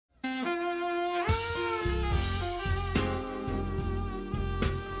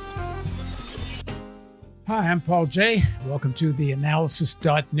Hi, I'm Paul J. Welcome to the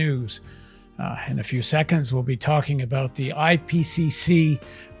Analysis.News. In a few seconds, we'll be talking about the IPCC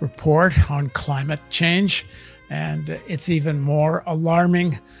report on climate change, and it's even more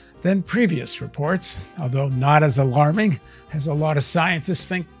alarming than previous reports, although not as alarming as a lot of scientists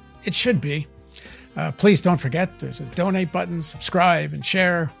think it should be. Please don't forget, there's a donate button, subscribe and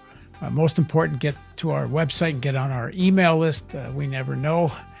share. Most important, get to our website and get on our email list. We never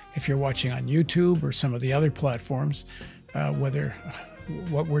know if you're watching on YouTube or some of the other platforms, whether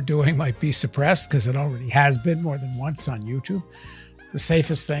what we're doing might be suppressed, because it already has been more than once on YouTube. The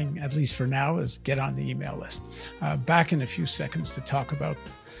safest thing, at least for now, is get on the email list. Back in a few seconds to talk about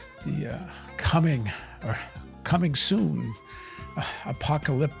the coming soon,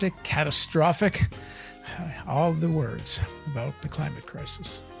 apocalyptic, catastrophic, all of the words about the climate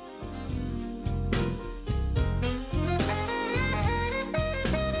crisis.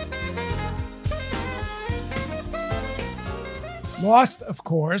 Lost, of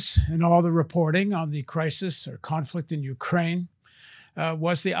course, in all the reporting on the crisis or conflict in Ukraine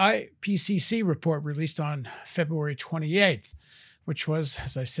was the IPCC report released on February 28th, which was,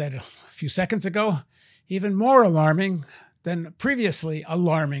 as I said a few seconds ago, even more alarming than previously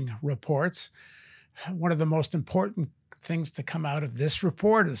alarming reports. One of the most important things to come out of this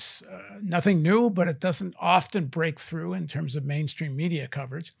report is nothing new, but it doesn't often break through in terms of mainstream media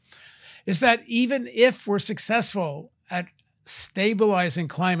coverage, is that even if we're successful at stabilizing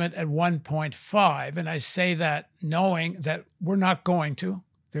climate at 1.5, and I say that knowing that we're not going to.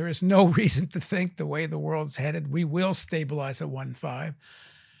 There is no reason to think the way the world's headed, we will stabilize at 1.5.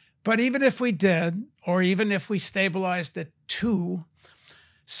 But even if we did, or even if we stabilized at 2,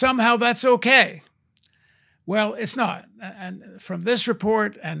 somehow that's okay. Well, it's not. And from this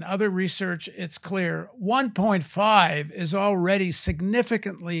report and other research, it's clear 1.5 is already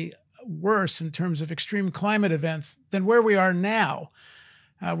significantly worse in terms of extreme climate events than where we are now.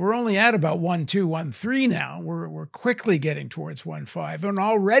 We're only at about 1.2, 1.3 now. We're quickly getting towards 1.5, and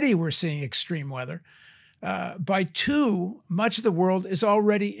already we're seeing extreme weather. By 2, much of the world is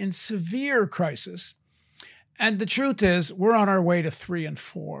already in severe crisis. And the truth is, we're on our way to 3 and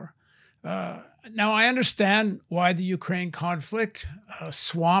 4. Now, I understand why the Ukraine conflict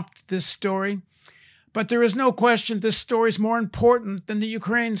swamped this story. But there is no question this story is more important than the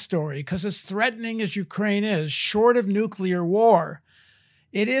Ukraine story, because as threatening as Ukraine is, short of nuclear war,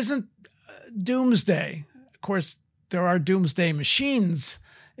 it isn't doomsday. Of course, there are doomsday machines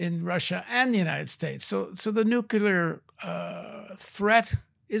in Russia and the United States. So the nuclear threat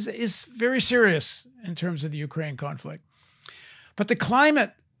is very serious in terms of the Ukraine conflict. But the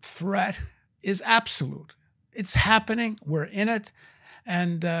climate threat is absolute. It's happening. We're in it.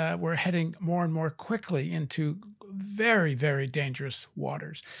 And we're heading more and more quickly into very, very dangerous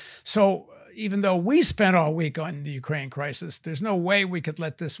waters. So even though we spent all week on the Ukraine crisis, there's no way we could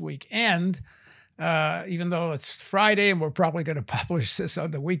let this week end, even though it's Friday and we're probably going to publish this on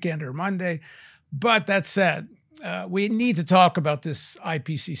the weekend or Monday. But that said, we need to talk about this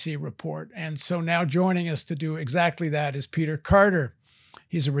IPCC report. And so now joining us to do exactly that is Peter Carter.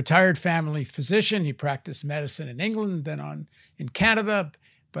 He's a retired family physician. He practiced medicine in England, then in Canada,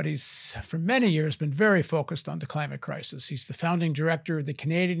 but he's for many years been very focused on the climate crisis. He's the founding director of the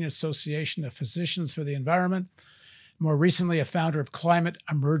Canadian Association of Physicians for the Environment, more recently a founder of Climate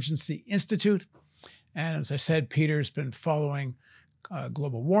Emergency Institute. And as I said, Peter's been following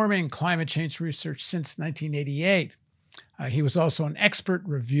global warming, climate change research since 1988. He was also an expert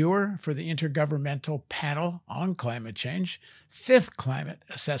reviewer for the Intergovernmental Panel on Climate Change, 5th Climate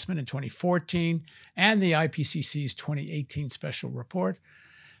Assessment in 2014, and the IPCC's 2018 Special Report.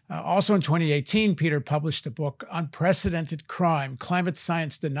 Also in 2018, Peter published a book, Unprecedented Crime, Climate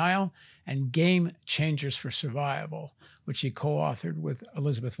Science Denial and Game Changers for Survival, which he co-authored with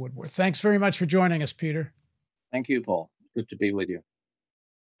Elizabeth Woodworth. Thanks very much for joining us, Peter. Thank you, Paul. Good to be with you.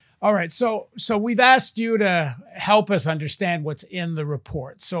 All right, so we've asked you to help us understand what's in the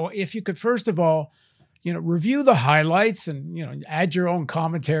report. So if you could, first of all, review the highlights and, add your own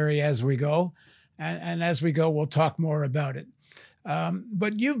commentary as we go. And as we go, we'll talk more about it.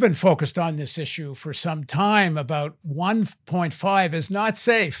 But you've been focused on this issue for some time about 1.5 is not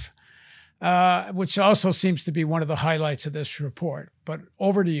safe, which also seems to be one of the highlights of this report. But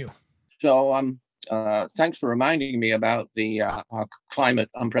over to you. So thanks for reminding me about the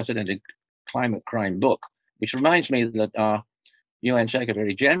Unprecedented Climate Crime book, which reminds me that our UN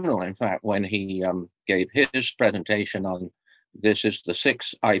Secretary General, in fact, when he gave his presentation on this is the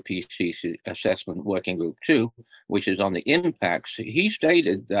 6th IPCC Assessment Working Group 2, which is on the impacts, he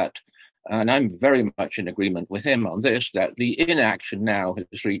stated that, and I'm very much in agreement with him on this, that the inaction now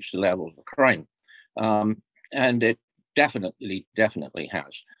has reached the level of a crime. And it definitely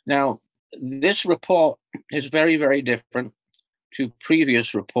has. Now, this report is very, very different to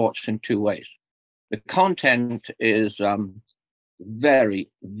previous reports in two ways. The content is very,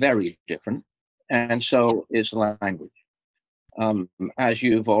 very different, and so is the language. As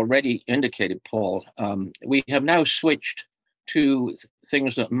you've already indicated, Paul, we have now switched to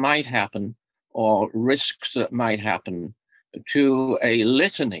things that might happen or risks that might happen to a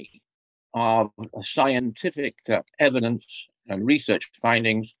litany of scientific evidence and research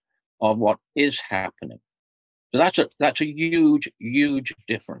findings of what is happening. So that's a huge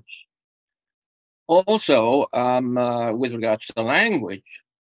difference. Also, with regards to the language,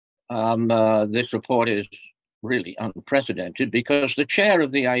 this report is really unprecedented because the chair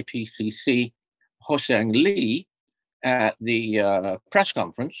of the IPCC, Hoseng Lee, at the press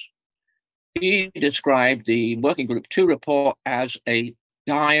conference, he described the Working Group 2 report as a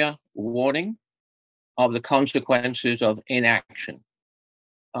dire warning of the consequences of inaction.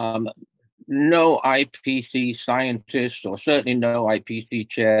 No IPCC scientist, or certainly no IPCC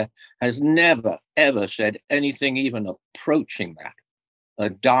chair, has never, ever said anything even approaching that. A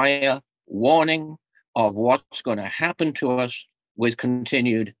dire warning of what's going to happen to us with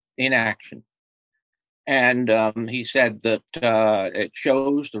continued inaction. And he said that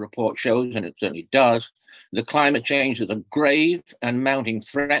the report shows, and it certainly does, that climate change is a grave and mounting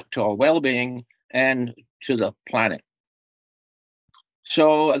threat to our well-being and to the planet.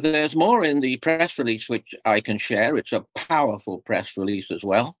 So there's more in the press release which I can share. It's a powerful press release as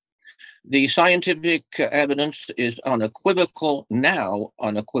well. The scientific evidence is unequivocal,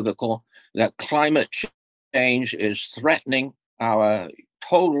 that climate change is threatening our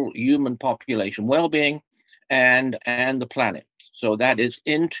total human population well-being and the planet. So that is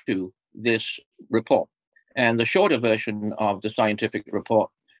into this report. And the shorter version of the scientific report,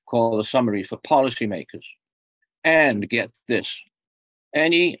 called the Summary for Policymakers. And get this,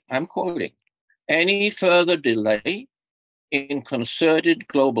 I'm quoting, any further delay in concerted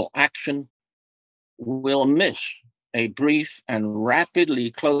global action will miss a brief and rapidly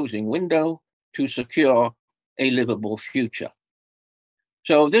closing window to secure a livable future.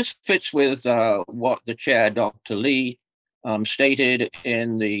 So this fits with what the chair, Dr. Lee, stated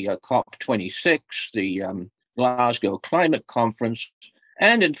in the COP26, the Glasgow Climate Conference,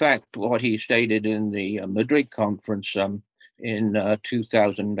 and in fact, what he stated in the Madrid conference in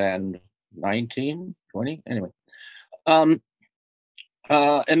 2019, 20, anyway.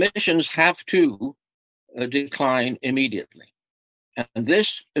 Emissions have to decline immediately. And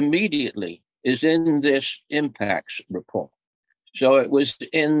this immediately is in this impacts report. So it was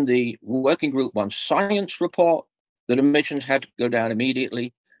in the Working Group 1 science report that emissions had to go down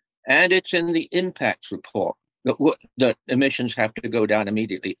immediately. And it's in the impacts report that emissions have to go down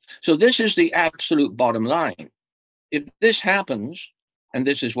immediately. So this is the absolute bottom line. If this happens, and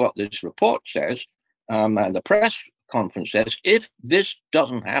this is what this report says, and the press conference says, if this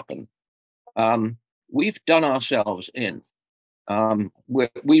doesn't happen, we've done ourselves in.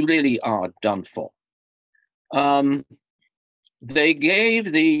 We really are done for. They gave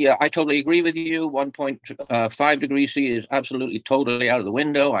I totally agree with you, 1.5 degrees C is absolutely totally out of the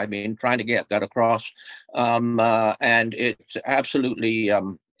window. I've been trying to get that across. And it's absolutely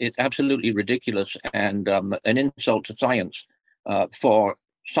ridiculous and an insult to science for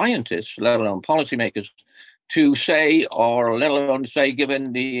scientists, let alone policymakers, to say, or let alone say,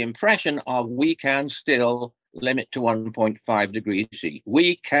 given the impression of we can still limit to 1.5 degrees C.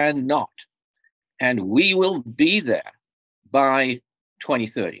 We cannot. And we will be there by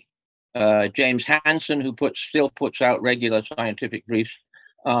 2030. James Hansen, who still puts out regular scientific briefs,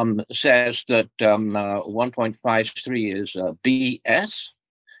 says that 1.53 is BS,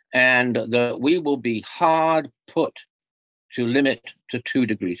 and that we will be hard put to limit to 2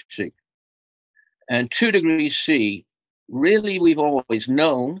 degrees C. And 2 degrees C, really, we've always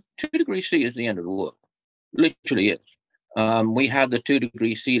known 2 degrees C is the end of the world. Literally is. We had the 2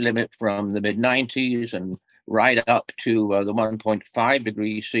 degrees C limit from the mid-90s and right up to the 1.5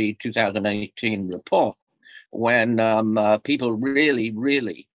 degrees C 2018 report, when people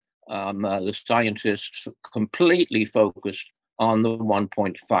really, the scientists completely focused on the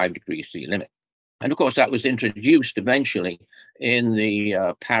 1.5 degrees C limit. And of course, that was introduced eventually in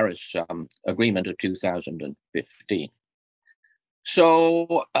the Paris Agreement of 2015.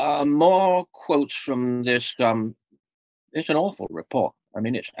 So more quotes from this. It's an awful report. I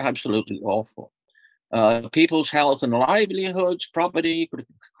mean, it's absolutely awful. People's health and livelihoods, property,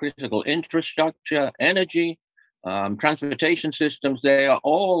 critical infrastructure, energy, transportation systems, they are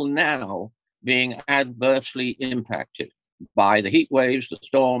all now being adversely impacted by the heat waves, the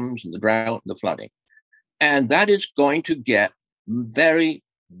storms, and the drought, and the flooding. And that is going to get very,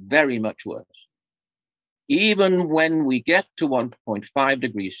 very much worse. Even when we get to 1.5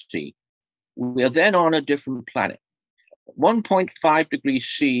 degrees C, we are then on a different planet. 1.5 degrees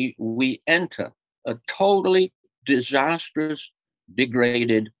C, we enter a totally disastrous,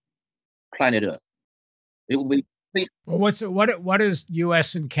 degraded planet Earth. It will be. Well, what does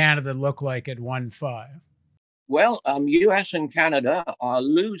U.S. and Canada look like at 1.5? Well, U.S. and Canada are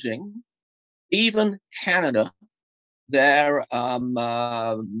losing. Even Canada, their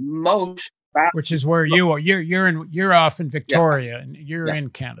most, which is where you are. You're off in Victoria, and you're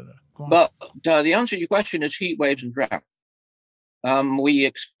in Canada. But the answer to your question is heat waves and drought. We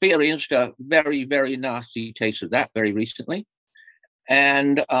experienced a very, very nasty taste of that very recently.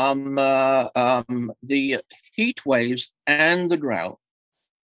 And the heat waves and the drought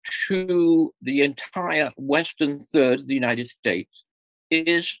to the entire western third of the United States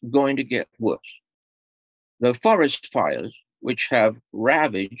is going to get worse. The forest fires, which have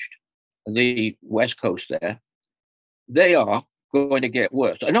ravaged the West Coast there, they are going to get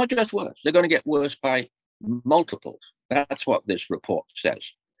worse. And not just worse, they're going to get worse by multiples. That's what this report says.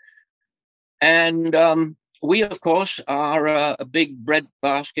 And we, of course, are a big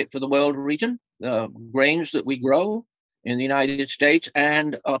breadbasket for the world region. The grains that we grow in the United States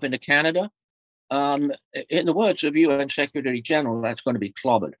and up into Canada, in the words of UN Secretary General, that's going to be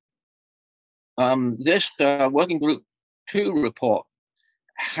clobbered. This Working Group 2 report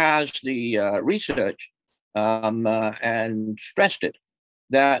has the research and stressed it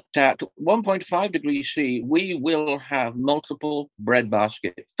that at 1.5 degrees C, we will have multiple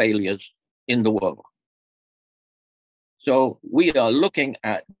breadbasket failures in the world. So we are looking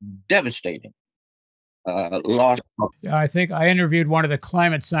at devastating loss. Yeah, I think I interviewed one of the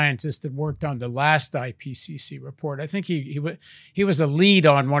climate scientists that worked on the last IPCC report. I think he was a lead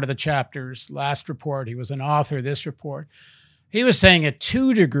on one of the chapters, last report. He was an author of this report. He was saying at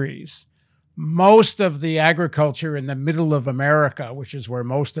 2 degrees, most of the agriculture in the middle of America, which is where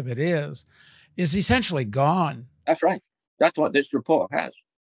most of it is essentially gone. That's right. That's what this report has.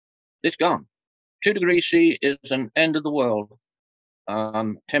 It's gone. 2 degrees C is an end of the world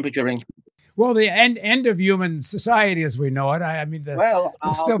temperature increase. Well, the end of human society as we know it. I mean, there'll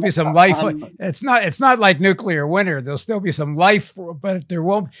still be some life. It's not like nuclear winter. There'll still be some life, but there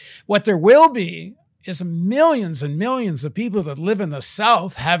won't. What there will be is millions and millions of people that live in the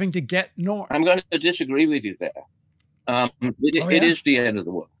South having to get north. I'm going to disagree with you there. It is the end of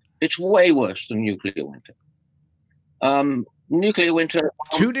the world. It's way worse than nuclear winter. Nuclear winter.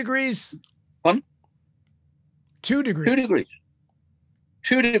 2 degrees? 2 degrees. 2 degrees.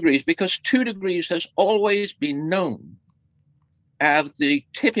 2 degrees, because 2 degrees has always been known as the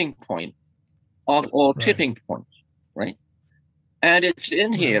tipping point of all tipping points, right? And it's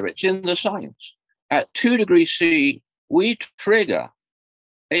in here, it's in the science. At 2 degrees C, we trigger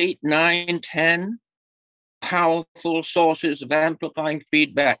 8, 9, 10 powerful sources of amplifying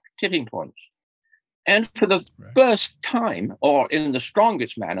feedback tipping points. And for the first time, or in the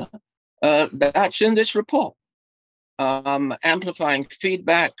strongest manner, that's in this report. Amplifying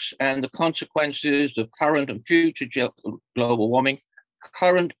feedbacks and the consequences of current and future global warming,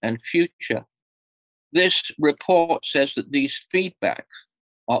 current and future. This report says that these feedbacks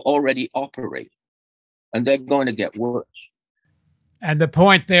are already operating, and they're going to get worse. And the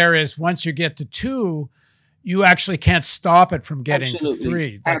point there is, once you get to 2, you actually can't stop it from getting to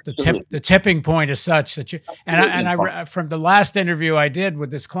 3. The tipping point is such that you. And I from the last interview I did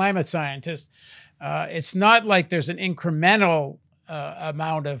with this climate scientist, it's not like there's an incremental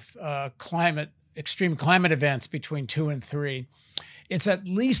amount of extreme climate events between 2 and 3. It's at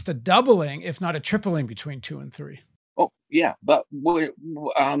least a doubling, if not a tripling, between 2 and 3. Oh, yeah, but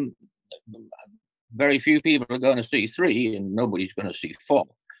very few people are going to see 3, and nobody's going to see 4.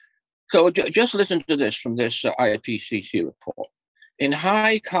 So just listen to this from this IPCC report. In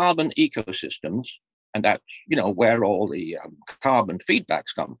high carbon ecosystems, and that's where all the carbon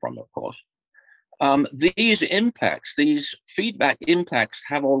feedbacks come from, of course. These impacts, these feedback impacts,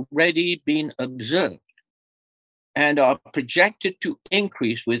 have already been observed and are projected to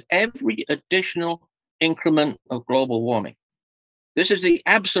increase with every additional increment of global warming. This is the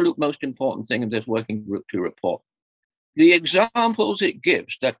absolute most important thing in this Working Group 2 report. The examples it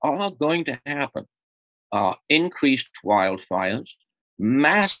gives that are going to happen are increased wildfires,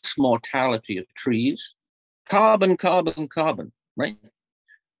 mass mortality of trees, carbon, right?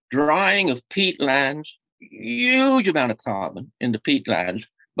 Drying of peatlands, huge amount of carbon in the peatlands,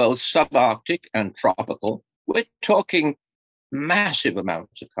 both subarctic and tropical. We're talking massive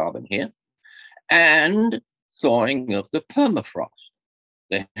amounts of carbon here. And thawing of the permafrost.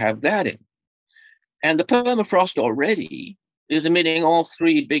 They have that in. And the permafrost already is emitting all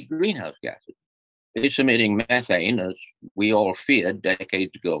three big greenhouse gases. It's emitting methane, as we all feared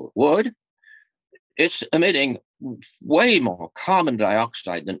decades ago it would. It's emitting way more carbon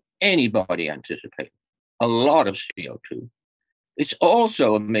dioxide than anybody anticipated, a lot of CO2. It's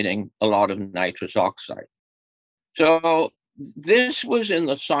also emitting a lot of nitrous oxide. So this was in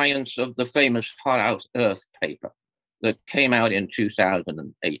the science of the famous Hot Earth paper that came out in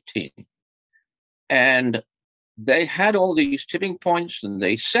 2018. And they had all these tipping points, and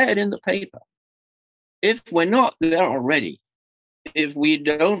they said in the paper, if we're not there already, if we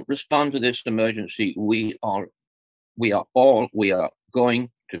don't respond to this emergency, we are going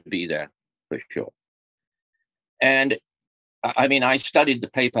to be there for sure. And I mean, I studied the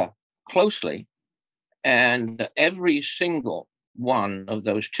paper closely, and every single one of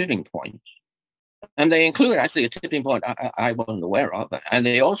those tipping points, and they include actually a tipping point I wasn't aware of, and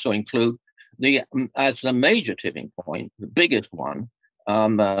they also include as the major tipping point, the biggest one,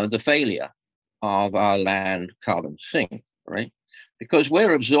 the failure of our land carbon sink, right? Because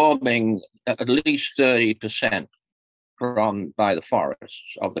we're absorbing at least 30% by the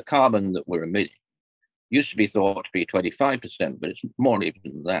forests of the carbon that we're emitting. Used to be thought to be 25%, but it's more even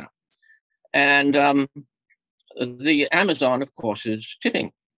than that. And the Amazon, of course, is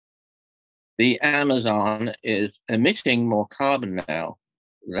tipping. The Amazon is emitting more carbon now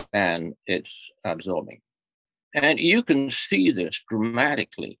than it's absorbing. And you can see this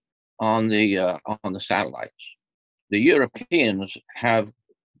dramatically on the satellites. The Europeans have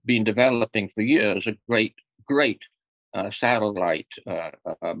been developing for years a great satellite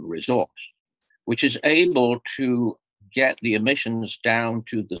resource, which is able to get the emissions down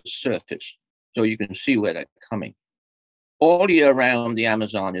to the surface, so you can see where they're coming. All year round, the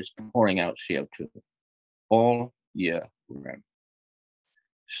Amazon is pouring out CO2, all year round.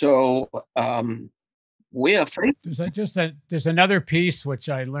 So we are. There's another piece which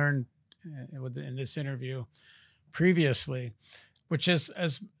I learned in this interview previously, which is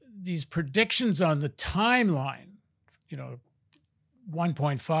as these predictions on the timeline,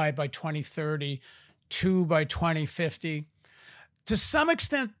 1.5 by 2030, 2 by 2050. To some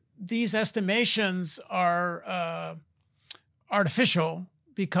extent, these estimations are artificial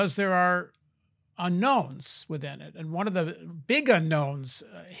because there are unknowns within it. And one of the big unknowns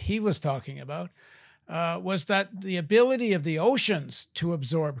he was talking about was that the ability of the oceans to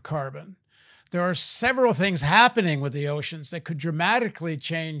absorb carbon. There are several things happening with the oceans that could dramatically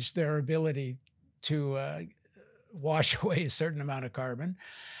change their ability to wash away a certain amount of carbon.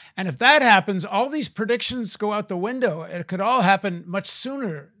 And if that happens, all these predictions go out the window. It could all happen much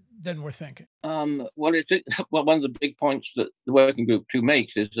sooner than we're thinking. Well, one of the big points that the working group 2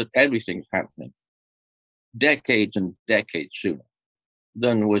 makes is that everything's happening decades and decades sooner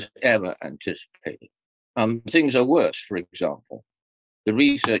than was ever anticipated. Things are worse, for example. The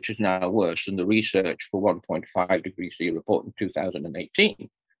research is now worse than the research for 1.5 degrees C report in 2018.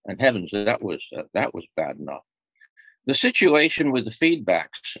 And heavens, that was bad enough. The situation with the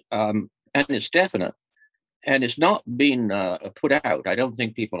feedbacks, and it's definite, and it's not been put out. I don't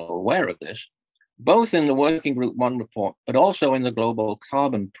think people are aware of this, both in the Working Group 1 report, but also in the Global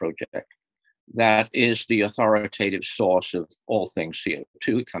Carbon Project. That is the authoritative source of all things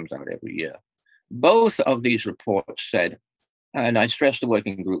CO2. It comes out every year. Both of these reports said, and I stress the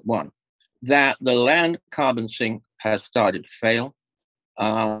Working Group 1, that the land carbon sink has started to fail.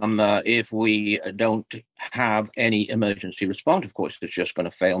 If we don't have any emergency response, of course, it's just going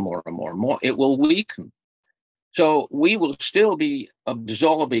to fail more and more and more. It will weaken. So we will still be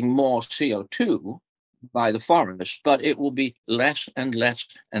absorbing more CO2 by the forest, but it will be less and less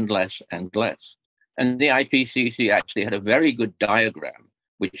and less and less. And the IPCC actually had a very good diagram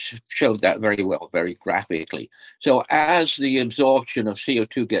which showed that very well, very graphically. So as the absorption of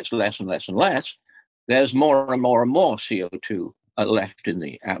CO2 gets less and less and less, there's more and more and more CO2 left in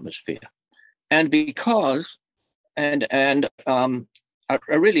the atmosphere. And because, and I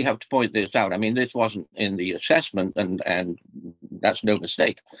really have to point this out. I mean, this wasn't in the assessment, and that's no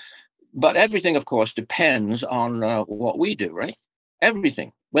mistake. But everything, of course, depends on what we do, right?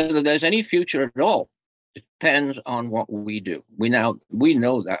 Everything, whether there's any future at all, depends on what we do. We know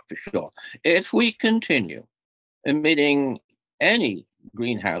that for sure. If we continue emitting any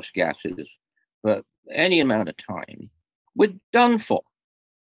greenhouse gases for any amount of time, we're done for.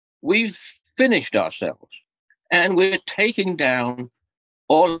 We've finished ourselves, and we're taking down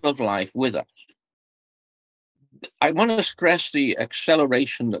all of life with us. I want to stress the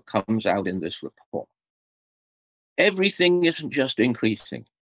acceleration that comes out in this report. Everything isn't just increasing,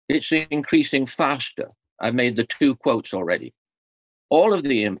 it's increasing faster. I've made the 2 quotes already. All of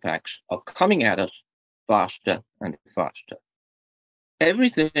the impacts are coming at us faster and faster.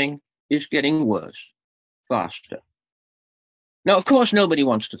 Everything is getting worse faster. Now, of course, nobody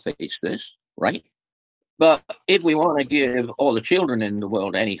wants to face this, right? But if we want to give all the children in the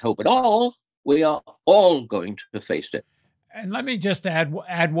world any hope at all, we are all going to face it. And let me just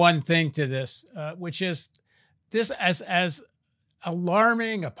add one thing to this, which is this as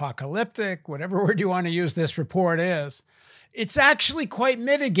alarming, apocalyptic, whatever word you want to use this report is, it's actually quite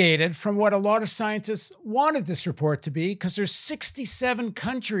mitigated from what a lot of scientists wanted this report to be, because there's 67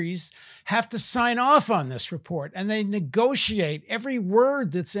 countries have to sign off on this report, and they negotiate every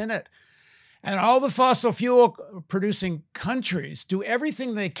word that's in it. And all the fossil fuel producing countries do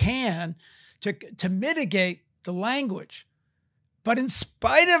everything they can to mitigate the language. But in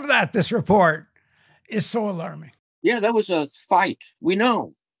spite of that, this report is so alarming. Yeah, there was a fight. We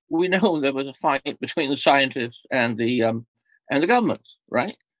know there was a fight between the scientists and the governments,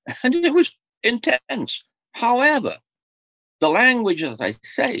 right? And it was intense. However, the language, as I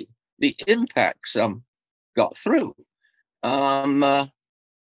say, the impacts got through.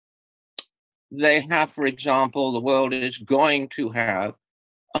 They have, for example, the world is going to have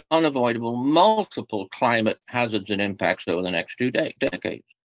unavoidable multiple climate hazards and impacts over the next 2 decades.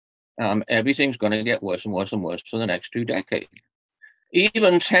 Everything's going to get worse and worse and worse for the next 2 decades.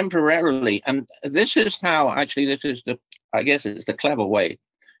 Even temporarily, and this is how, actually, I guess it's the clever way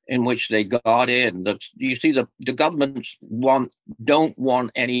in which they got in. You see, the governments don't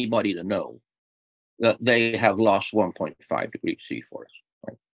want anybody to know that they have lost 1.5 degrees C for us.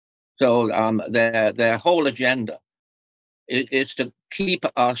 Right? So their whole agenda is to keep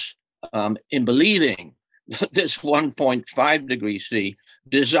us in believing that this 1.5 degrees C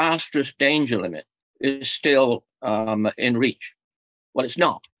disastrous danger limit is still in reach. Well, it's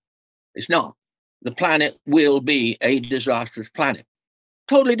not. It's not. The planet will be a disastrous planet.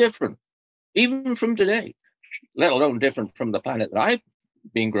 Totally different, even from today, let alone different from the planet that I've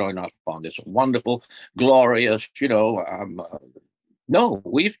been growing up on, this wonderful, glorious, no,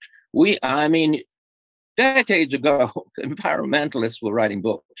 I mean, decades ago, environmentalists were writing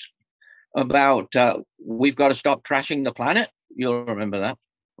books about we've got to stop trashing the planet. You'll remember that,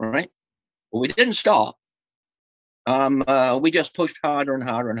 right? Well, we didn't stop. We just pushed harder and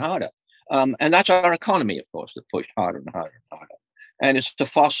harder and harder. And that's our economy, of course, that pushed harder and harder and harder. And it's the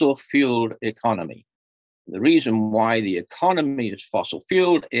fossil fueled economy. The reason why the economy is fossil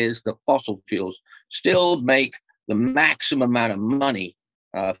fueled is the fossil fuels still make the maximum amount of money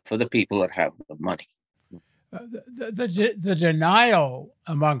for the people that have the money. The denial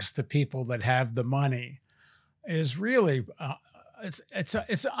amongst the people that have the money is really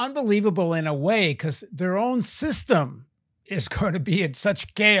it's unbelievable in a way, because their own system is going to be in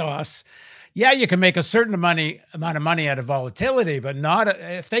such chaos. Yeah, you can make a certain amount of money out of volatility, but not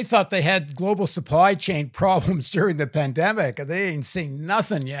if they thought they had global supply chain problems during the pandemic. They ain't seen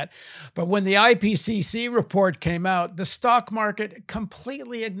nothing yet. But when the IPCC report came out, the stock market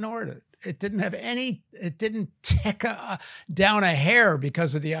completely ignored it. It didn't tick down a hair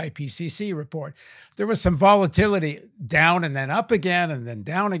because of the IPCC report. There was some volatility down and then up again and then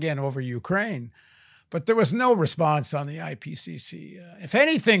down again over Ukraine. But there was no response on the IPCC. If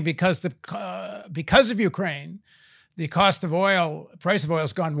anything, because of Ukraine, the price of oil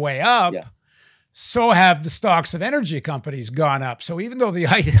has gone way up. Yeah. So have the stocks of energy companies gone up. So even though the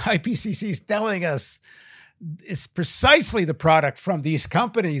IPCC is telling us it's precisely the product from these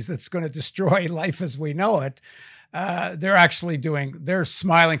companies that's going to destroy life as we know it, they're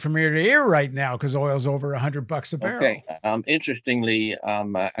smiling from ear to ear right now because oil's over $100 a barrel. Okay. Interestingly,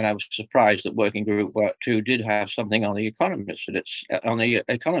 and I was surprised that Working Group Work 2 did have something on the economists, and it's on the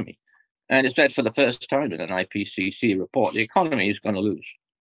economy. And it said for the first time in an IPCC report, the economy is going to lose.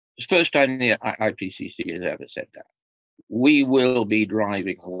 It's the first time the IPCC has ever said that. We will be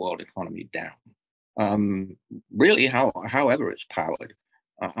driving the world economy down. Really, however it's powered.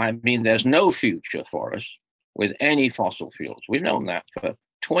 I mean, there's no future for us with any fossil fuels. We've known that for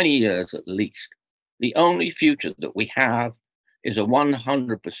 20 years at least. The only future that we have is a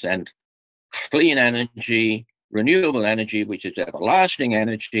 100% clean energy, renewable energy, which is everlasting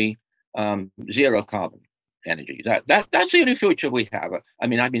energy, zero carbon energy. That's the only future we have. I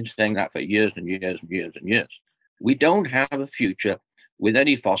mean, I've been saying that for years and years and years and years. We don't have a future with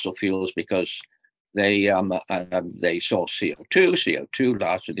any fossil fuels because they source CO2. CO2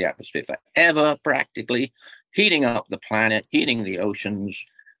 lasts in the atmosphere forever, practically, heating up the planet, heating the oceans,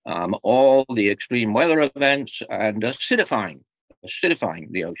 all the extreme weather events, and acidifying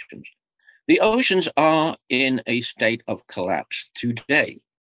the oceans. The oceans are in a state of collapse today,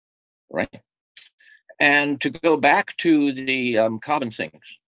 right? And to go back to the carbon sinks,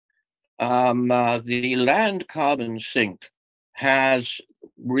 the land carbon sink has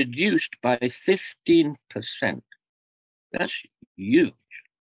reduced by 15%. That's huge.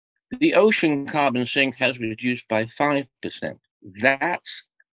 The ocean carbon sink has reduced by 5%. That's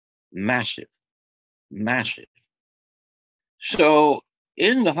massive, massive. So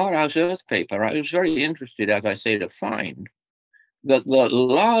in the Hothouse Earth paper, I was very interested, as I say, to find that the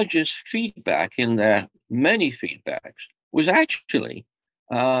largest feedback in their many feedbacks was actually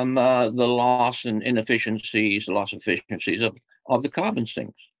the loss and inefficiencies, loss of efficiencies of the carbon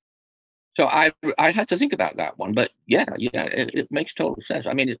sinks. So I had to think about that one, but yeah, it makes total sense.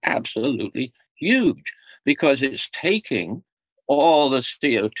 I mean, it's absolutely huge because it's taking all the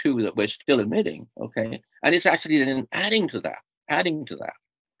CO2 that we're still emitting, okay, and it's actually then adding to that, adding to that.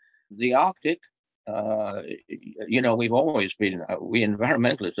 The Arctic, we've always been, we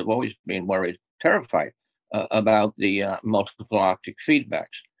environmentalists have always been worried, terrified about the multiple Arctic feedbacks,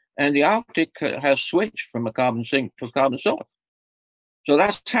 and the Arctic has switched from a carbon sink to a carbon source. So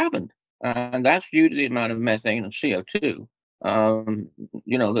that's happened. And that's due to the amount of methane and CO2,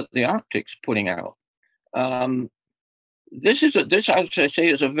 that the Arctic's putting out. This, I would say,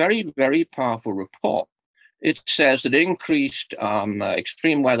 is a very, very powerful report. It says that increased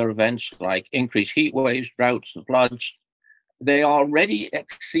extreme weather events like increased heat waves, droughts, and floods, they are already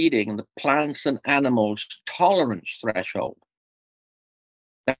exceeding the plants and animals' tolerance threshold.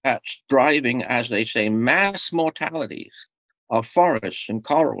 That's driving, as they say, mass mortalities of forests and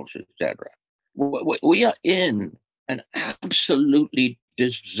corals, etc. We are in an absolutely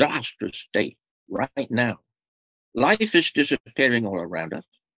disastrous state right now. Life is disappearing all around us.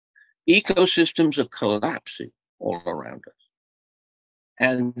 Ecosystems are collapsing all around us.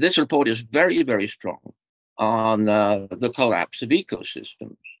 And this report is very, very strong on the collapse of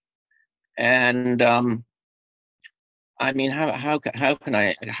ecosystems. And I mean, how can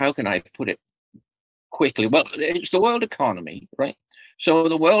I put it quickly? Well, it's the world economy, right? So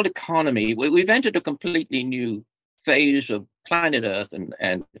the world economy, we've entered a completely new phase of planet Earth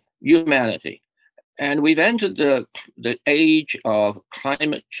and humanity. And we've entered the age of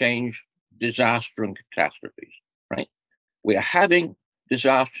climate change, disaster, and catastrophes, right? We are having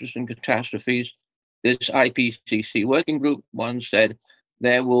disasters and catastrophes. This IPCC working group once said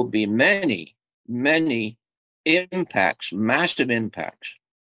there will be many, many impacts, massive impacts,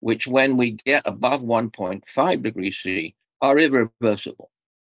 which when we get above 1.5 degrees C are irreversible,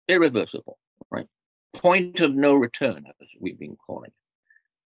 right? Point of no return, as we've been calling it.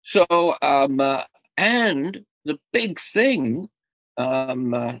 So, and the big thing,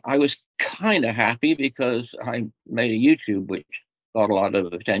 I was kind of happy because I made a YouTube which got a lot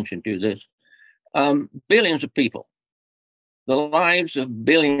of attention to this. Billions of people, the lives of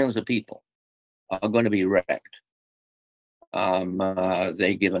billions of people are going to be wrecked.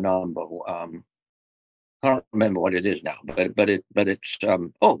 They give a number. Can't remember what it is now, but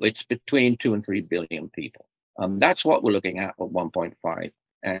it's between 2 and 3 billion people. That's what we're looking at 1.5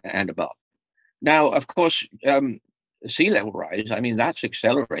 and above. Now, of course, sea level rise. I mean, that's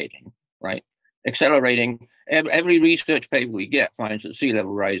accelerating, right? Accelerating. Every research paper we get finds that sea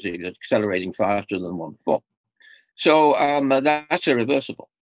level rise is accelerating faster than one before. So that's irreversible,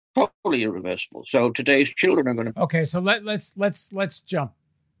 totally irreversible. So today's children are going to. Okay, so let's jump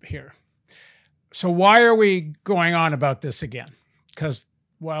here. So why are we going on about this again? Because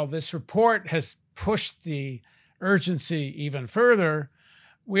while this report has pushed the urgency even further,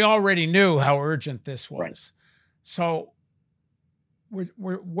 we already knew how urgent this was. Right. So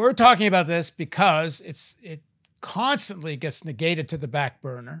we're talking about this because it constantly gets negated to the back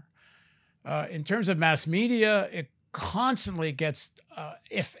burner. In terms of mass media, it constantly gets,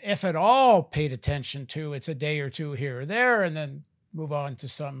 if at all, paid attention to. It's a day or two here or there, and then move on to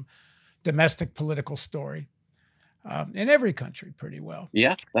some domestic political story in every country, pretty well.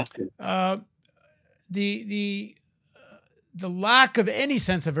 Yeah, that's good. The lack of any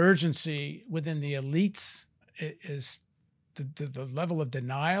sense of urgency within the elites is the level of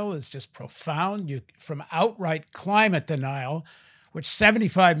denial is just profound. From outright climate denial, which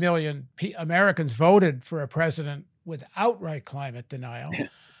 75 million Americans voted for a president with outright climate denial,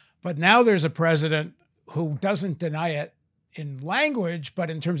 but now there's a president who doesn't deny it in language, but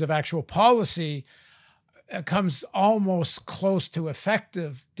in terms of actual policy, comes almost close to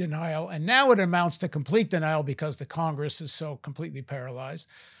effective denial. And now it amounts to complete denial because the Congress is so completely paralyzed.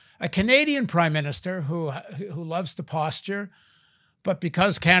 A Canadian prime minister who loves to posture, but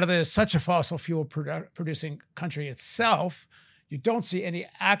because Canada is such a fossil fuel producing country itself, you don't see any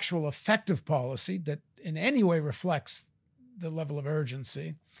actual effective policy that in any way reflects the level of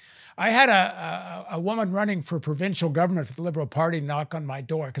urgency. I had a woman running for provincial government for the Liberal Party knock on my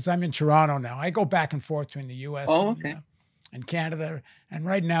door because I'm in Toronto now. I go back and forth between the U.S. And Canada, and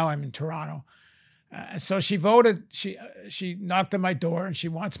right now I'm in Toronto. So she voted. She knocked on my door and she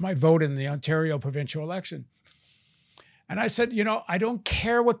wants my vote in the Ontario provincial election. And I said, I don't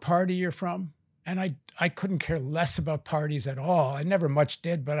care what party you're from. And I couldn't care less about parties at all. I never much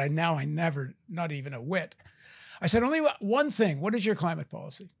did, but I never, not even a whit. I said, only one thing. What is your climate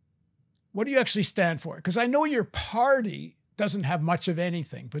policy? What do you actually stand for? Because I know your party doesn't have much of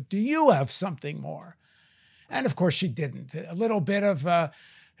anything, but do you have something more? And of course she didn't. A little bit of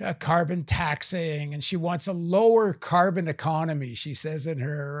carbon taxing, and she wants a lower carbon economy, she says in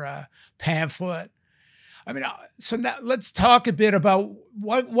her pamphlet. I mean, so now let's talk a bit about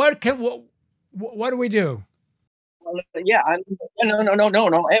what do we do? Well, yeah,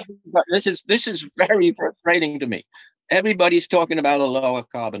 no. This is very frustrating to me. Everybody's talking about a lower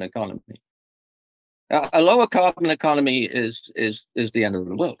carbon economy. A lower carbon economy is the end of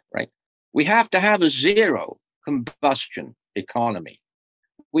the world, right? We have to have a zero combustion economy.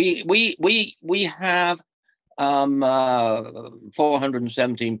 We have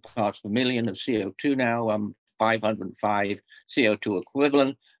 417 parts per million of CO2 now, 505 CO2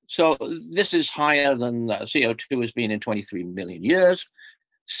 equivalent. So this is higher than CO2 has been in 23 million years.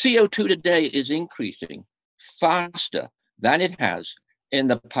 CO2 today is increasing faster than it has in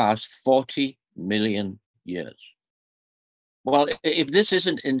the past 40 million years. Well, if this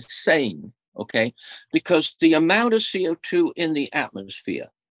isn't insane, okay, because the amount of CO2 in the atmosphere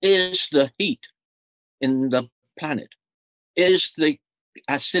is the heat in the planet, is the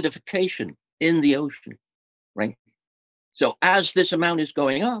acidification in the ocean, right? So as this amount is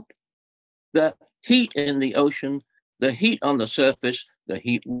going up, the heat in the ocean, the heat on the surface, the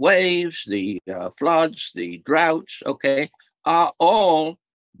heat waves, the floods, the droughts, okay, are all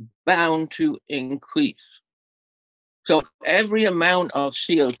bound to increase. So every amount of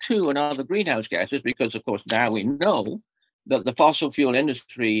CO2 and other greenhouse gases, because of course now we know that the fossil fuel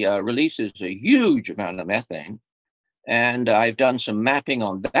industry releases a huge amount of methane, and I've done some mapping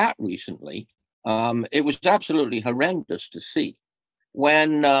on that recently. It was absolutely horrendous to see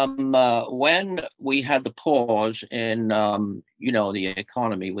when we had the pause in the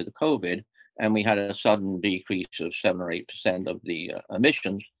economy with the COVID, and we had a sudden decrease of 7 or 8% of the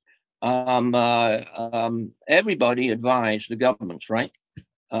emissions. Everybody advised the governments, right?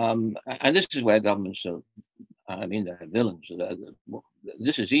 And this is where governments are, they're villains.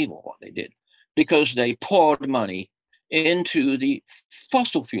 This is evil what they did, because they poured money into the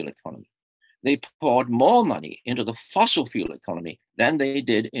fossil fuel economy. They poured more money into the fossil fuel economy than they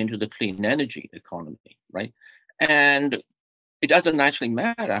did into the clean energy economy, right? And it doesn't actually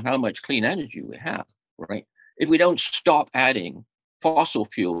matter how much clean energy we have, right? If we don't stop adding fossil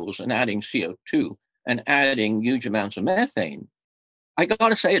fuels and adding CO2 and adding huge amounts of methane, I got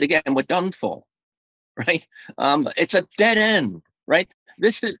to say it again, we're done for, right? It's a dead end, right?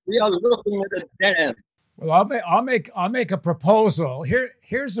 We are looking at a dead end. Well, I'll make a proposal.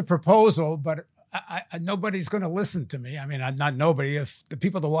 Here's the proposal, but nobody's going to listen to me. I mean, not nobody, if the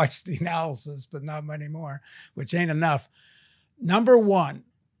people that watch the analysis, but not many more, which ain't enough. Number one,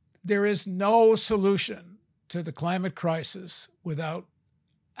 there is no solution to the climate crisis without,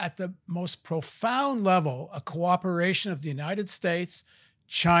 at the most profound level, a cooperation of the United States,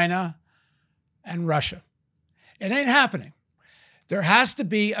 China, and Russia. It ain't happening. There has to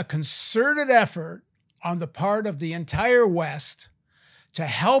be a concerted effort on the part of the entire West to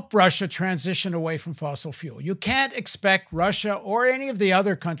help Russia transition away from fossil fuel. You can't expect Russia or any of the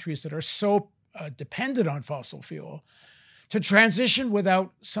other countries that are so dependent on fossil fuel to transition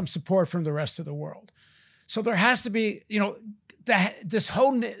without some support from the rest of the world. So there has to be, this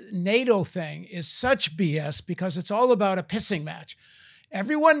whole NATO thing is such BS because it's all about a pissing match.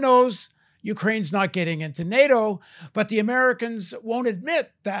 Everyone knows Ukraine's not getting into NATO, but the Americans won't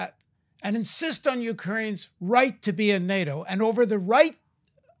admit that and insist on Ukraine's right to be in NATO and over the right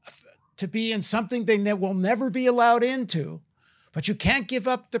to be in something they will never be allowed into. But you can't give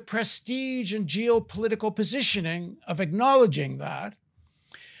up the prestige and geopolitical positioning of acknowledging that.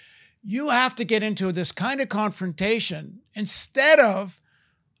 You have to get into this kind of confrontation instead of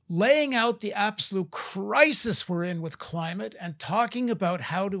laying out the absolute crisis we're in with climate and talking about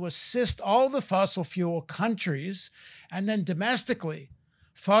how to assist all the fossil fuel countries, and then domestically,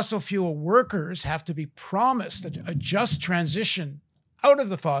 fossil fuel workers have to be promised a just transition out of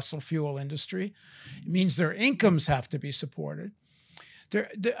the fossil fuel industry. It means their incomes have to be supported.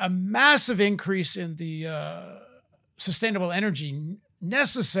 A massive increase in the sustainable energy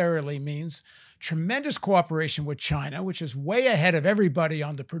necessarily means tremendous cooperation with China, which is way ahead of everybody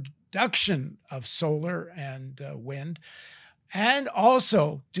on the production of solar and wind, and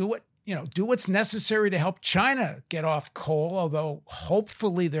also do what's necessary to help China get off coal, although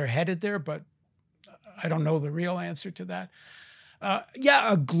hopefully they're headed there, but I don't know the real answer to that.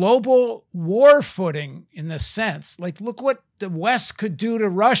 A global war footing in the sense, like, look what the West could do to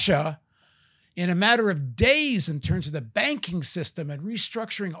Russia in a matter of days in terms of the banking system and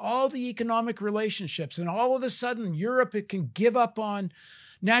restructuring all the economic relationships. And all of a sudden, Europe, it can give up on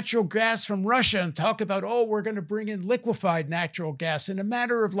natural gas from Russia and talk about, we're going to bring in liquefied natural gas. In a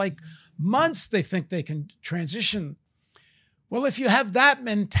matter of like months, they think they can transition. Well, if you have that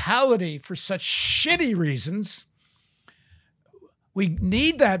mentality for such shitty reasons, we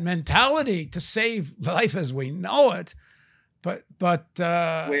need that mentality to save life as we know it. But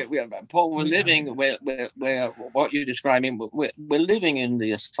Paul, we're living where what you're describing. We're living in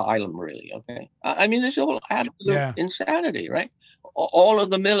the asylum, really. Okay, I mean, it's all absolute insanity, right? All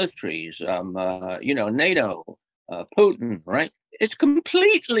of the militaries, NATO, Putin, right? It's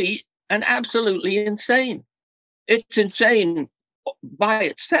completely and absolutely insane. It's insane by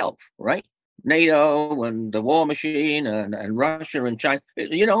itself, right? NATO and the war machine and Russia and China,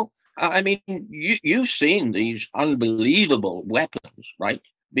 I mean, you've seen these unbelievable weapons, right,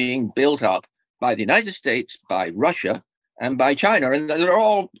 being built up by the United States, by Russia, and by China, and they're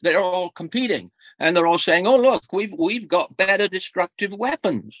all competing, and they're all saying, "Oh, look, we've got better destructive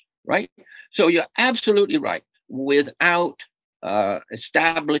weapons," right? So you're absolutely right. Without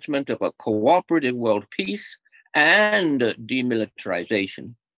establishment of a cooperative world peace and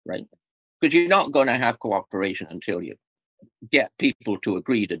demilitarization, right? Because you're not going to have cooperation until you get people to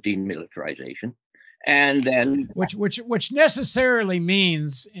agree to demilitarization, and then which necessarily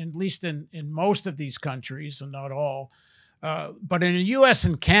means, at least in most of these countries, and not all, but in the U.S.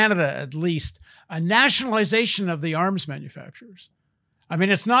 and Canada at least, a nationalization of the arms manufacturers. I mean,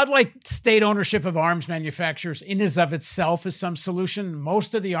 it's not like state ownership of arms manufacturers in and of itself is some solution.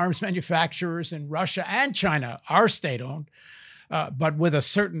 Most of the arms manufacturers in Russia and China are state-owned, but with a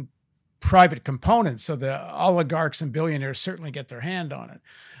certain private components, so the oligarchs and billionaires certainly get their hand on it.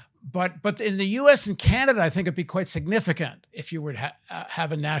 But in the U.S. and Canada, I think it'd be quite significant if you were to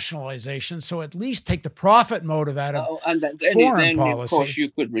have a nationalization. So at least take the profit motive out of foreign policy. Of course,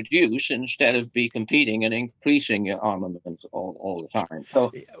 you could reduce instead of be competing and increasing your armaments all the time.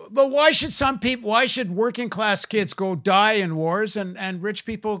 So, but why should working class kids go die in wars and rich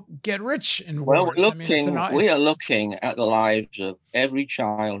people get rich in wars? We are looking at the lives of every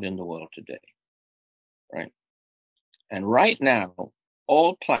child in the world today, right? And right now,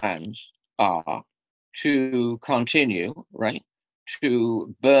 all plans are to continue, right,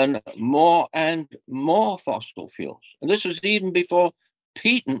 to burn more and more fossil fuels. And this is even before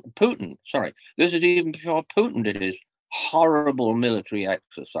Putin. This is even before Putin did his horrible military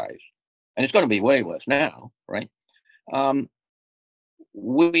exercise. And it's going to be way worse now, right?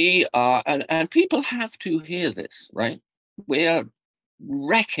 We are, and people have to hear this, right? We are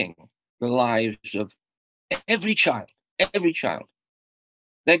wrecking the lives of every child.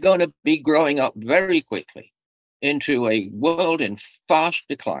 They're going to be growing up very quickly into a world in fast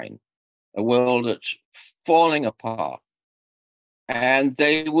decline, a world that's falling apart, and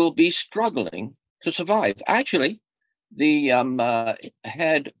they will be struggling to survive. Actually, the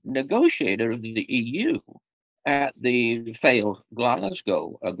head negotiator of the EU at the failed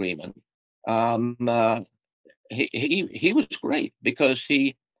Glasgow agreement, he was great because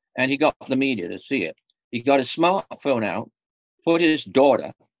he got the media to see it. He got his smartphone out, put his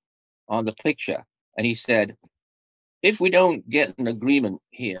daughter on the picture, and he said, if we don't get an agreement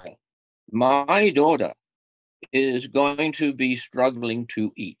here, my daughter is going to be struggling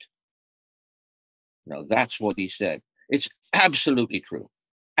to eat. Now, that's what he said. It's absolutely true.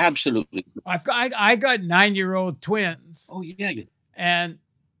 Absolutely true. I got 9-year-old twins. Oh, yeah. And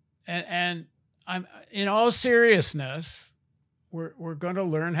I'm, in all seriousness, we're going to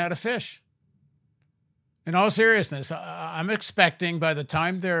learn how to fish. In all seriousness, I'm expecting by the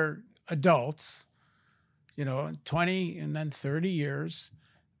time they're adults, 20 and then 30 years,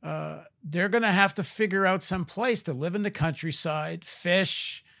 they're going to have to figure out some place to live in the countryside,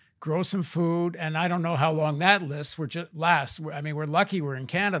 fish, grow some food. And I don't know how long that list lasts. I mean, we're lucky we're in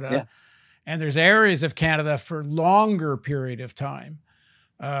Canada, yeah. And there's areas of Canada for longer period of time.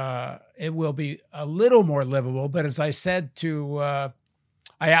 It will be a little more livable. But as I said to,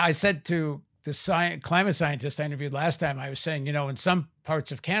 I said to the climate scientist I interviewed last time, I was saying, in some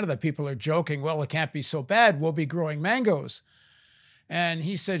parts of Canada, people are joking, well, it can't be so bad. We'll be growing mangoes. And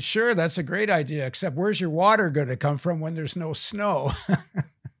he said, sure, that's a great idea, except where's your water going to come from when there's no snow?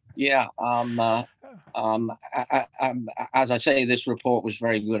 Yeah. As I say, this report was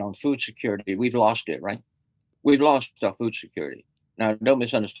very good on food security. We've lost it, right? We've lost our food security. Now, don't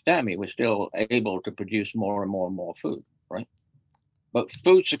misunderstand me. We're still able to produce more and more and more food, right? But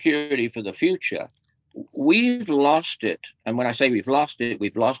food security for the future, we've lost it. And when I say we've lost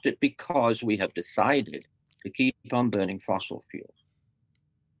it because we have decided to keep on burning fossil fuels.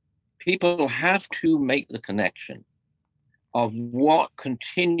 People have to make the connection of what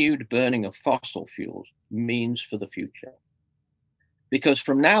continued burning of fossil fuels means for the future. Because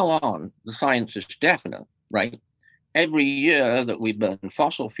from now on, the science is definite, right? Every year that we burn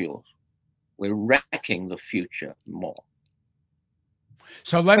fossil fuels, we're wrecking the future more.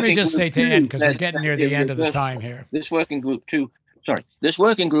 So let me Working just Group say to end, Two because we're said getting near the end of the time irreversible. here. This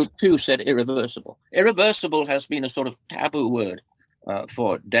working group two said irreversible. Irreversible has been a sort of taboo word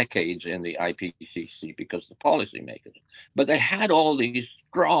for decades in the IPCC because the policymakers. But they had all these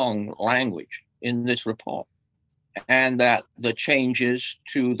strong language in this report, and that the changes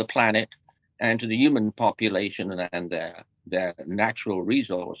to the planet and to the human population and their natural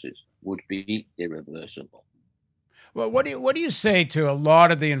resources would be irreversible. Well, what do you say to a lot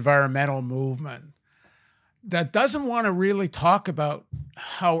of the environmental movement that doesn't want to really talk about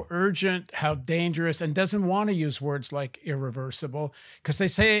how urgent, how dangerous, and doesn't want to use words like irreversible because they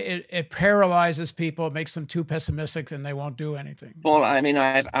say it paralyzes people, it makes them too pessimistic, and they won't do anything? Well, I mean,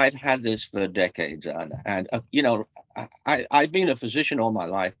 I've had this for decades, and you know, I've been a physician all my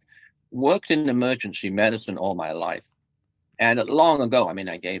life, worked in emergency medicine all my life, and long ago, I mean,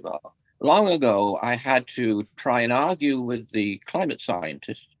 I gave up. Long ago, I had to try and argue with the climate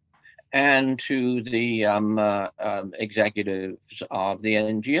scientists and to the executives of the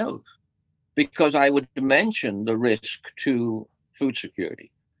NGOs because I would mention the risk to food security,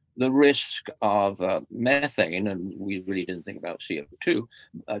 the risk of methane, and we really didn't think about CO2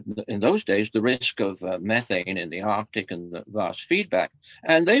 in those days, the risk of methane in the Arctic and the vast feedback.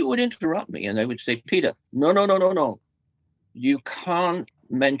 And they would interrupt me and they would say, Peter, no, no, no, no, no. We can't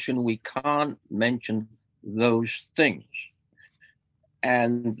mention those things.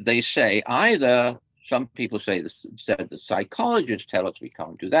 And they say either some people say this, said the psychologists tell us we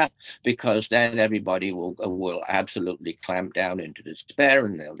can't do that because then everybody will absolutely clamp down into despair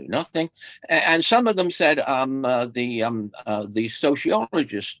and they'll do nothing. And some of them said the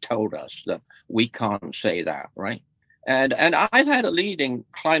sociologists told us that we can't say that, right? And I've had a leading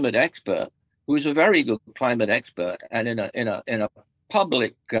climate expert who's a very good climate expert, and in a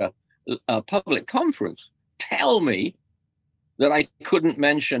public public conference, tell me that I couldn't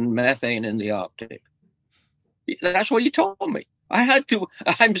mention methane in the Arctic. That's what he told me.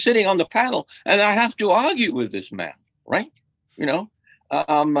 I'm sitting on the panel and I have to argue with this man, right? You know,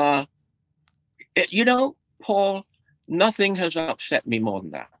 Paul, nothing has upset me more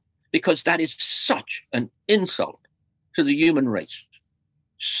than that because that is such an insult to the human race,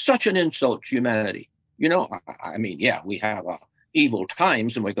 such an insult to humanity. You know, I mean, yeah, we have evil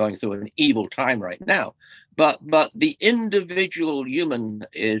times and we're going through an evil time right now, but the individual human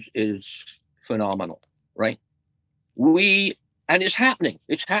is phenomenal, right? And it's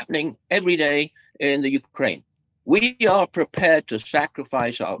happening every day in the Ukraine. We are prepared to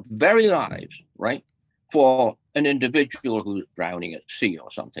sacrifice our very lives, right, for an individual who's drowning at sea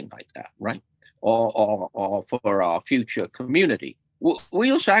or something like that, right, or for our future community.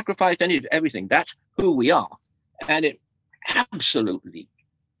 We'll sacrifice everything. That's who we are, and it absolutely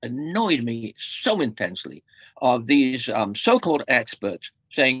annoyed me so intensely of these so-called experts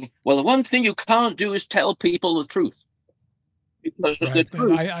saying, well, the one thing you can't do is tell people the truth. Because the Right.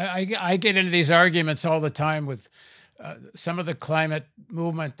 truth. I get into these arguments all the time with some of the climate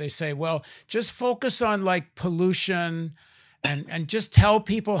movement. They say, well, just focus on like pollution and just tell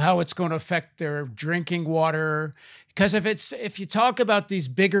people how it's going to affect their drinking water. Because if you talk about these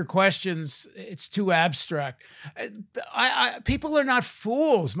bigger questions, it's too abstract. People are not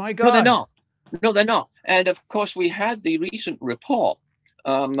fools. My God. No, they're not. No, they're not. And of course, we had the recent report,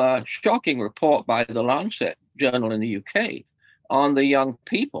 shocking report by the Lancet journal in the UK on the young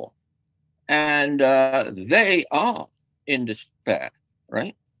people. And they are in despair,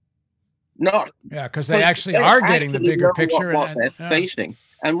 right? Not because they actually are getting the bigger picture. What they're facing.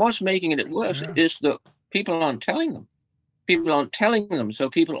 And what's making it worse is that people aren't telling them. People aren't telling them, so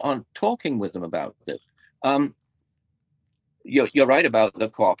people aren't talking with them about this. You're right about the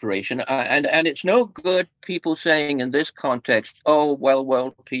cooperation, and it's no good people saying in this context, oh, well,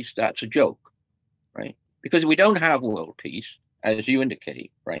 world peace, that's a joke, right? Because we don't have world peace, as you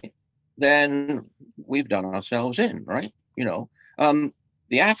indicate, right? Then we've done ourselves in, right? You know,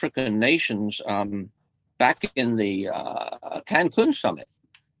 the African nations back in the Cancun summit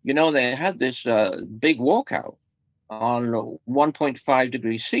they had this big walkout on 1.5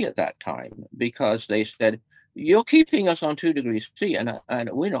 degrees C at that time because they said, you're keeping us on 2 degrees C, and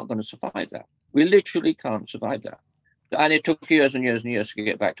we're not going to survive that. We literally can't survive that. And it took years and years and years to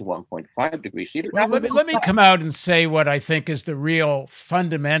get back to 1.5 degrees C. Well, let me come out and say what I think is the real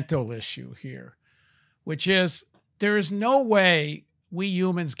fundamental issue here, which is there is no way we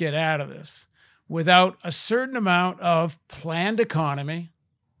humans get out of this without a certain amount of planned economy,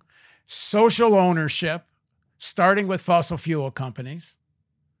 social ownership, starting with fossil fuel companies.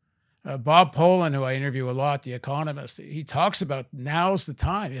 Bob Poland, who I interview a lot, the economist, he talks about now's the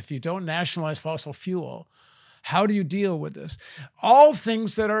time. If you don't nationalize fossil fuel, how do you deal with this? All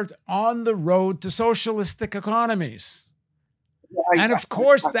things that are on the road to socialistic economies. And of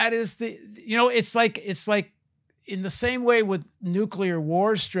course, that is it's like in the same way with nuclear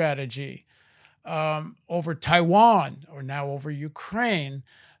war strategy over Taiwan or now over Ukraine,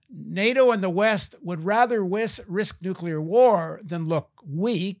 NATO and the West would rather risk nuclear war than look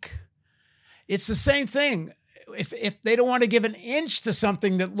weak. It's the same thing. If they don't want to give an inch to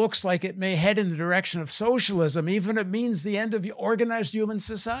something that looks like it may head in the direction of socialism, even if it means the end of organized human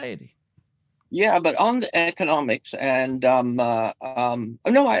society. Yeah, but on the economics and no,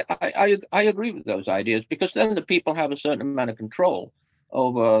 I agree with those ideas, because then the people have a certain amount of control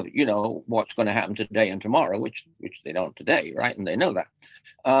over what's going to happen today and tomorrow, which they don't today, right? And they know that.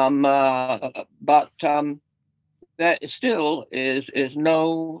 But there still is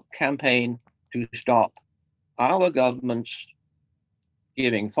no campaign to stop our governments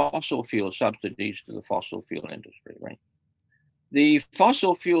giving fossil fuel subsidies to the fossil fuel industry, right? The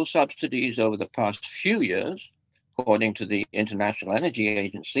fossil fuel subsidies over the past few years, according to the International Energy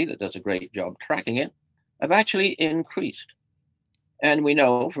Agency, that does a great job tracking it, have actually increased. And we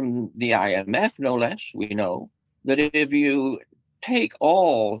know from the IMF, no less, we know that if you take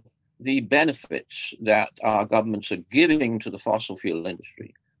all the benefits that our governments are giving to the fossil fuel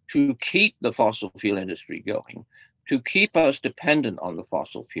industry to keep the fossil fuel industry going, to keep us dependent on the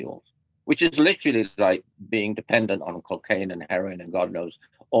fossil fuels, which is literally like being dependent on cocaine and heroin and God knows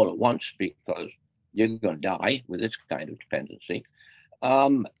all at once, because you're going to die with this kind of dependency.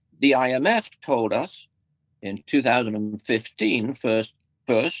 The IMF told us in 2015 first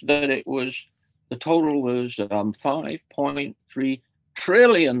that the total was $5.3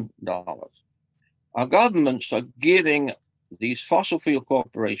 trillion. Our governments are giving these fossil fuel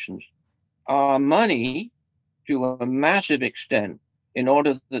corporations our money to a massive extent in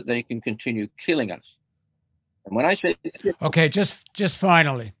order that they can continue killing us. And when I say okay, just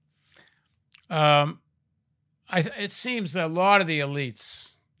finally, it seems that a lot of the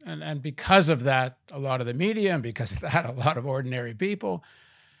elites, and because of that, a lot of the media, and because of that, a lot of ordinary people,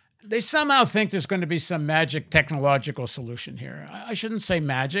 they somehow think there's going to be some magic technological solution here. I shouldn't say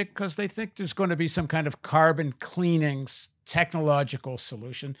magic, because they think there's going to be some kind of carbon cleaning technological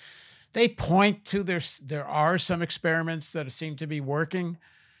solution. They point to there are some experiments that seem to be working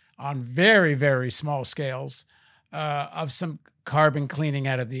on very, very small scales of some carbon cleaning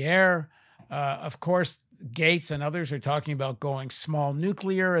out of the air. Of course, Gates and others are talking about going small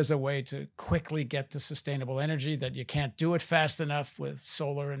nuclear as a way to quickly get to sustainable energy, that you can't do it fast enough with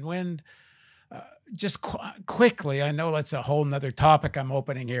solar and wind. Quickly, I know that's a whole nother topic I'm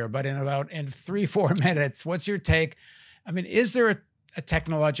opening here, but in 3-4 minutes, what's your take? I mean, is there a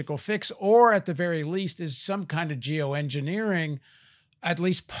technological fix, or at the very least, is some kind of geoengineering at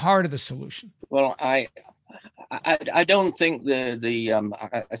least part of the solution? Well, I don't think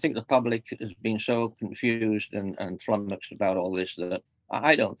I think the public has been so confused and flummoxed about all this that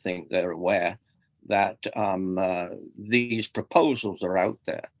I don't think they're aware that these proposals are out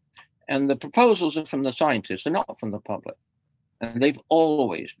there. And the proposals are from the scientists, they're not from the public. And they've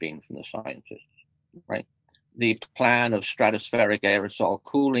always been from the scientists, right? The plan of stratospheric aerosol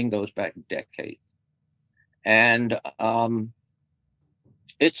cooling goes back decades. And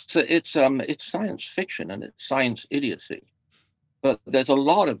it's science fiction and it's science idiocy. But there's a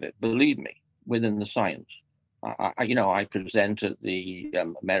lot of it, believe me, within the science. I present at the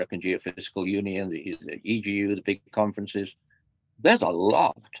American Geophysical Union, the EGU, the big conferences. There's a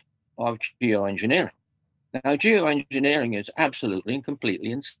lot of geoengineering. Now, geoengineering is absolutely and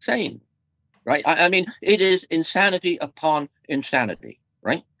completely insane, right? I mean, it is insanity upon insanity,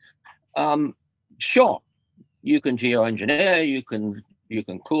 right? Sure, you can geoengineer, you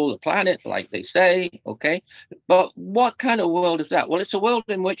can cool the planet, like they say, okay? But what kind of world is that? Well, it's a world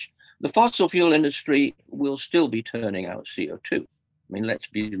in which the fossil fuel industry will still be turning out CO2. I mean, let's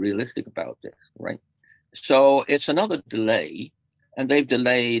be realistic about this, right? So it's another delay, and they've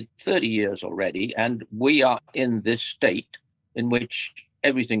delayed 30 years already, and we are in this state in which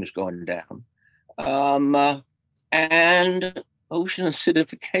everything's going down. And ocean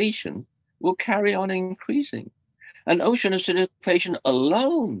acidification will carry on increasing. And ocean acidification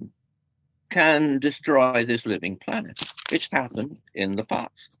alone can destroy this living planet. It's happened in the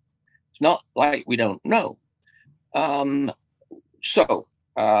past. It's not like we don't know. So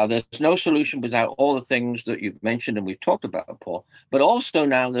there's no solution without all the things that you've mentioned and we've talked about, Paul. But also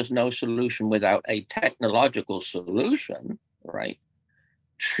now there's no solution without a technological solution, right,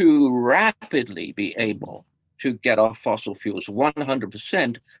 to rapidly be able to get off fossil fuels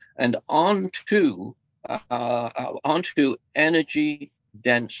 100% and onto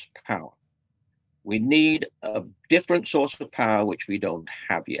energy-dense power. We need a different source of power, which we don't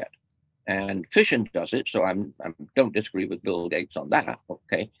have yet. And fission does it, so I don't disagree with Bill Gates on that.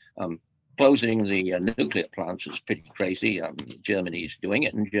 Okay, closing the nuclear plants is pretty crazy. Germany's doing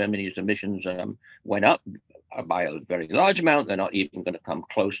it, and Germany's emissions went up by a very large amount. They're not even going to come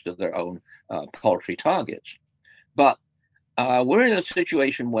close to their own paltry targets. But we're in a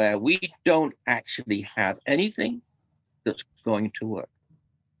situation where we don't actually have anything that's going to work.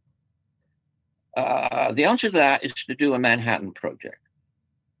 The answer to that is to do a Manhattan Project.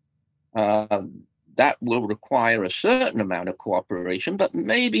 That will require a certain amount of cooperation, but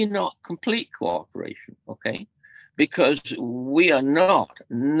maybe not complete cooperation, okay? Because we are not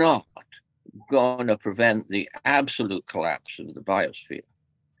going to prevent the absolute collapse of the biosphere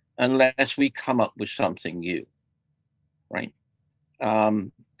unless we come up with something new, right?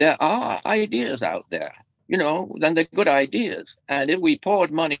 There are ideas out there, then they're good ideas. And if we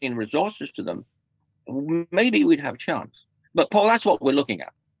poured money and resources to them, maybe we'd have a chance. But Paul, that's what we're looking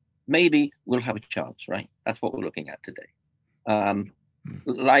at. Maybe we'll have a chance, right? That's what we're looking at today.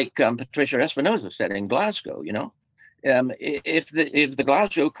 Like Patricia Espinosa said in Glasgow, if the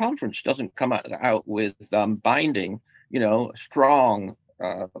Glasgow conference doesn't come out with binding, strong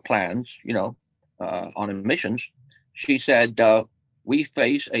plans, on emissions, she said, we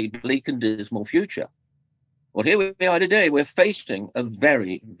face a bleak and dismal future. Well, here we are today. We're facing a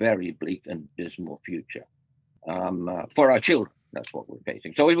very, very bleak and dismal future for our children. That's what we're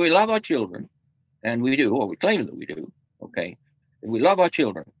facing. So if we love our children, and we do, or we claim that we do, okay, if we love our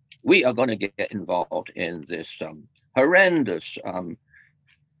children, we are going to get involved in this horrendous,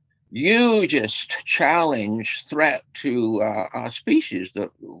 hugest challenge, threat to our species that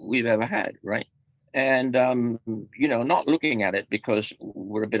we've ever had, right? And, not looking at it because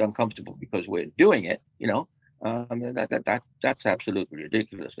we're a bit uncomfortable because we're doing it, that's absolutely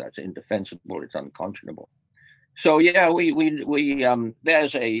ridiculous. That's indefensible. It's unconscionable. So yeah,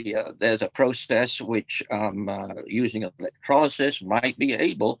 there's a process which using electrolysis might be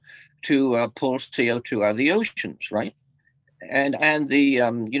able to pull CO2 out of the oceans, right? And the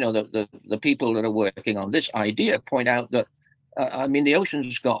the people that are working on this idea point out that the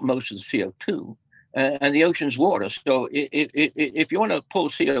ocean's got most of the CO2 and the ocean's water. So if you want to pull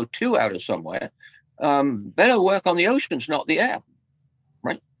CO2 out of somewhere, better work on the oceans, not the air,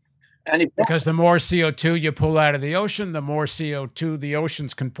 right? And because the more CO2 you pull out of the ocean, the more CO2 the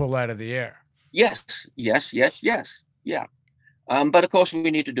oceans can pull out of the air. Yes. Yeah. But of course, we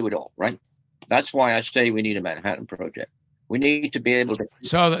need to do it all, right? That's why I say we need a Manhattan Project. We need to be able to.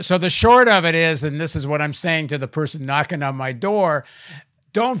 So the short of it is, and this is what I'm saying to the person knocking on my door,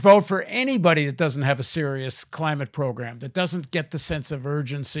 don't vote for anybody that doesn't have a serious climate program, that doesn't get the sense of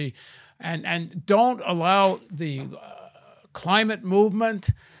urgency, and don't allow the climate movement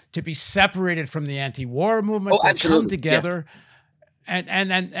to be separated from the anti-war movement. They come together. Yeah.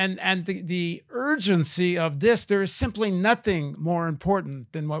 And the urgency of this, there is simply nothing more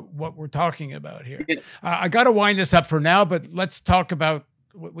important than what we're talking about here. I got to wind this up for now, but let's talk about,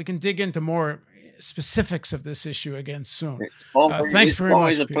 we can dig into more specifics of this issue again soon. Thanks very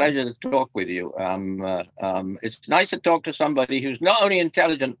much. It's always a pleasure to talk with you. It's nice to talk to somebody who's not only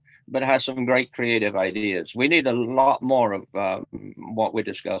intelligent, but has some great creative ideas. We need a lot more of what we're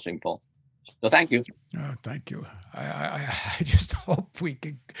discussing, Paul. So thank you. Oh, thank you. I just hope we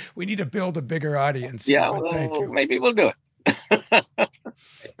need to build a bigger audience. Yeah, thank you. Maybe we'll do it.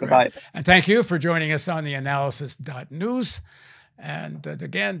 Goodbye. And thank you for joining us on the analysis.news. And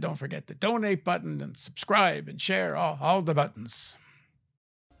again, don't forget the donate button and subscribe and share all the buttons.